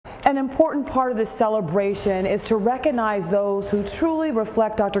An important part of this celebration is to recognize those who truly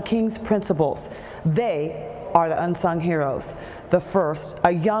reflect Dr. King's principles. They are the unsung heroes. The first,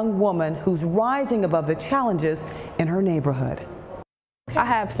 a young woman who's rising above the challenges in her neighborhood. I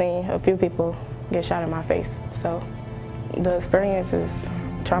have seen a few people get shot in my face, so the experience is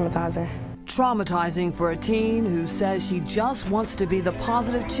traumatizing. Traumatizing for a teen who says she just wants to be the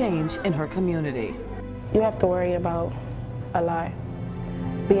positive change in her community. You have to worry about a lot.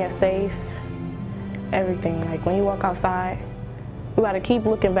 Being safe, everything. Like when you walk outside, you gotta keep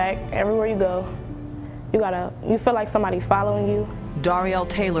looking back everywhere you go. You feel like somebody following you. Dar'riel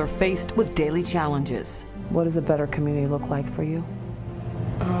Taylor faced with daily challenges. What does a better community look like for you?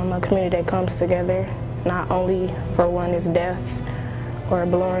 A community that comes together, not only for one is death, or a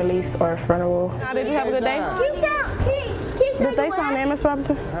balloon release, or a funeral. Did you have a good day? Did they sound in, Ms.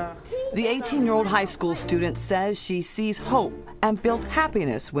 Robinson? The 18-year-old high school student says she sees hope and feels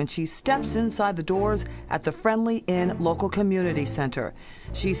happiness when she steps inside the doors at the Friendly Inn local community center.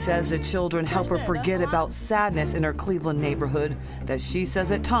 She says the children help her forget about sadness in her Cleveland neighborhood that she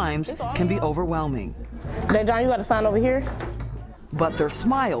says at times can be overwhelming. Hey, John, you got to sign over here. But their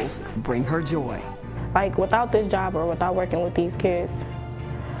smiles bring her joy. Like without this job or without working with these kids,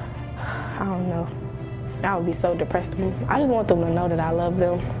 I don't know. I would be so depressed. I just want them to know that I love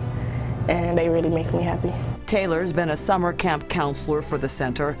them, and they really make me happy. Taylor's been a summer camp counselor for the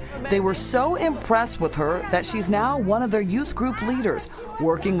center. They were so impressed with her that she's now one of their youth group leaders,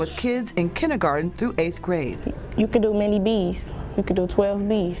 working with kids in kindergarten through 8th grade. You could do mini Bs. You could do 12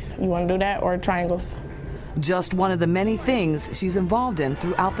 Bs. You want to do that, or triangles? Just one of the many things she's involved in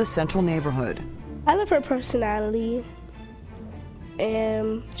throughout the central neighborhood. I love her personality,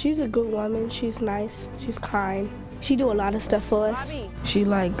 and she's a good woman. She's nice, she's kind. She do a lot of stuff for us. She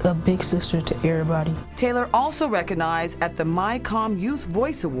like a big sister to everybody. Taylor also recognized at the MyCom Youth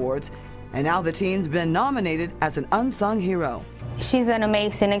Voice Awards, and now the teen's been nominated as an unsung hero. She's an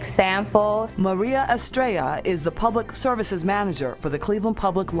amazing example. Maria Estrella is the public services manager for the Cleveland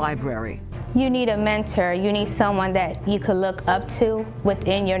Public Library. You need a mentor. You need someone that you could look up to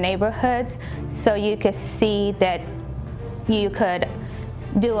within your neighborhoods, so you could see that you could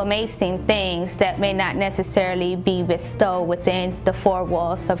do amazing things that may not necessarily be bestowed within the four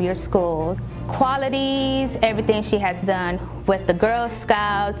walls of your school. Qualities, everything she has done with the Girl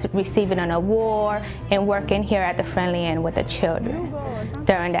Scouts, receiving an award, and working here at the Friendly Inn with the children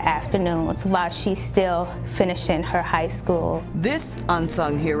during the afternoons while she's still finishing her high school. This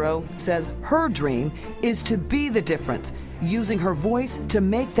unsung hero says her dream is to be the difference, using her voice to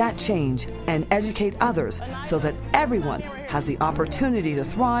make that change and educate others so that everyone has the opportunity to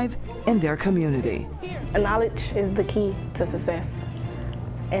thrive in their community. Knowledge is the key to success,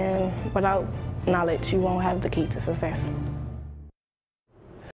 and without knowledge, you won't have the key to success.